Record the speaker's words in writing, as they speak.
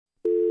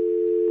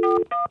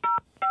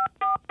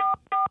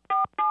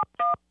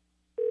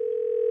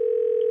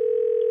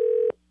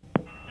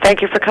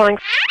Thank you for calling.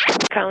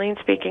 Colleen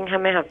speaking. How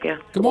may I help you?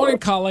 Good morning,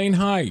 Colleen.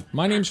 Hi.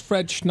 My name's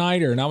Fred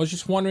Schneider, and I was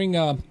just wondering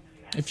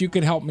if you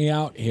could help me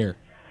out here.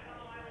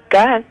 Go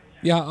ahead.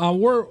 Yeah,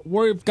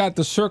 we've got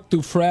the Cirque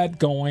du Fred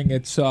going.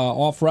 It's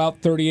off Route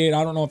 38.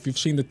 I don't know if you've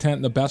seen the tent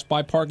in the Best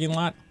Buy parking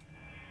lot.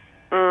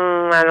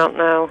 I don't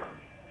know.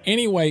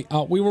 Anyway,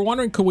 we were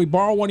wondering, could we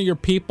borrow one of your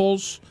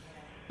people's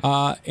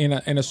in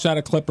a set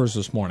of clippers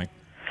this morning?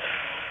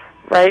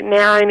 Right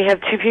now, I only have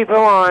 2 people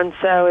on,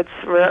 so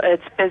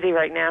it's busy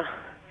right now.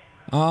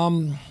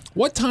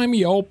 What time are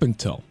you open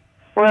till?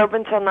 We're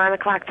open till 9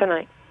 o'clock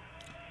tonight.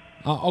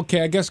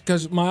 Okay, I guess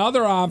because my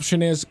other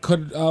option is,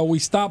 could we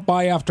stop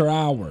by after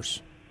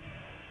hours?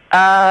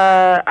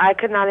 I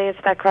could not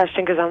answer that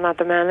question because I'm not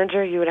the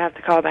manager. You would have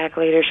to call back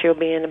later. She'll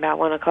be in about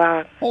 1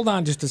 o'clock. Hold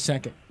on just a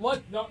second.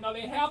 Look, no,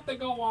 they have to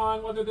go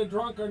on whether they're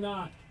drunk or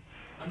not.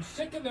 I'm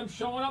sick of them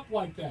showing up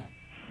like that.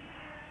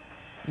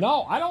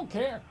 No, I don't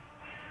care.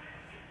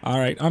 All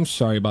right, I'm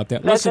sorry about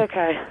that. That's Listen,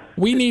 okay.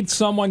 We need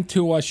someone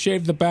to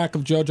shave the back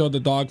of JoJo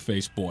the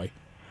Dog-Faced boy.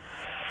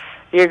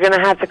 You're gonna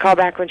have to call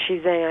back when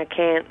she's in. I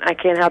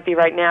can't help you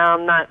right now.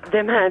 I'm not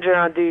the manager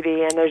on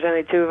duty, and there's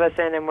only 2 of us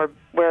in, and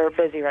we're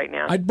busy right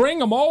now. I'd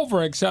bring him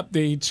over, except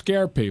he'd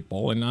scare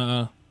people,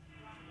 and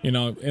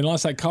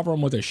unless I cover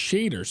him with a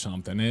sheet or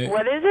something.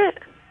 What is it?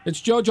 It's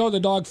JoJo the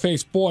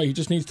Dog-Faced boy. He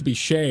just needs to be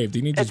shaved.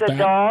 He needs his back.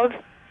 It's a dog?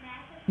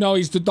 No,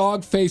 he's the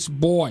Dog-Faced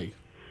boy.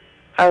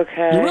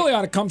 Okay. You really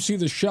ought to come see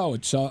the show.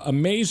 It's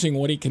amazing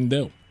what he can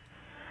do.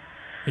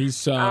 Your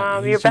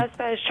best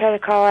bet is try to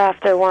call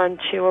after 1.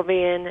 She will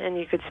be in, and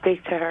you could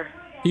speak to her.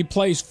 He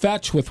plays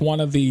fetch with one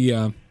of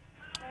the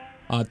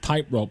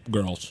tightrope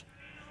girls.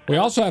 We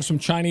also have some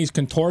Chinese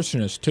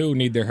contortionists, too, who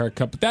need their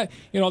haircut. But that,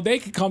 they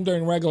could come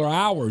during regular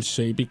hours,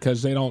 see,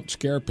 because they don't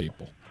scare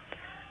people.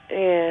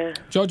 Yeah.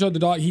 JoJo the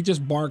dog, he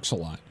just barks a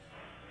lot.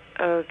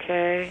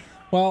 Okay.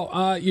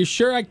 Well, you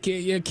sure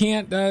you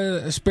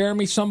can't spare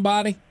me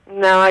somebody?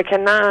 No, I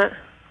cannot.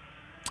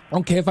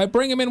 Okay, if I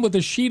bring him in with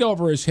a sheet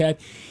over his head,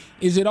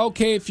 is it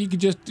okay if you could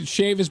just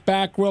shave his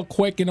back real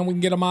quick and then we can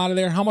get him out of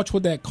there? How much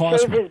would that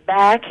cost me? Shave his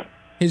back?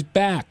 His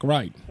back,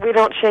 right. We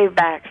don't shave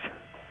backs.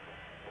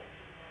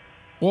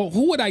 Well,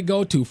 who would I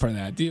go to for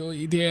that?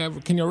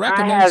 Can you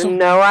recommend I have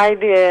no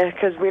idea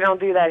because we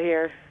don't do that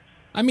here.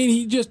 I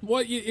mean,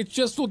 it's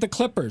just with the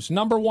clippers.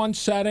 Number 1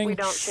 setting. We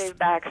don't shave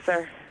backs,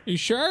 sir. You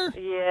sure?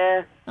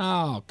 Yeah.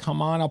 Oh,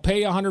 come on. I'll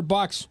pay you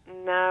 $100.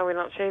 No, we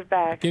don't shave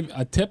backs.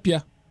 I'll tip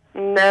you.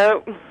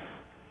 Nope.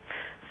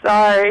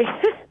 Sorry.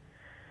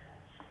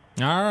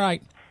 All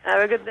right.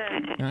 Have a good day.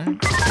 All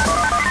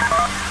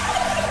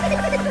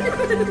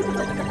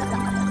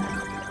right.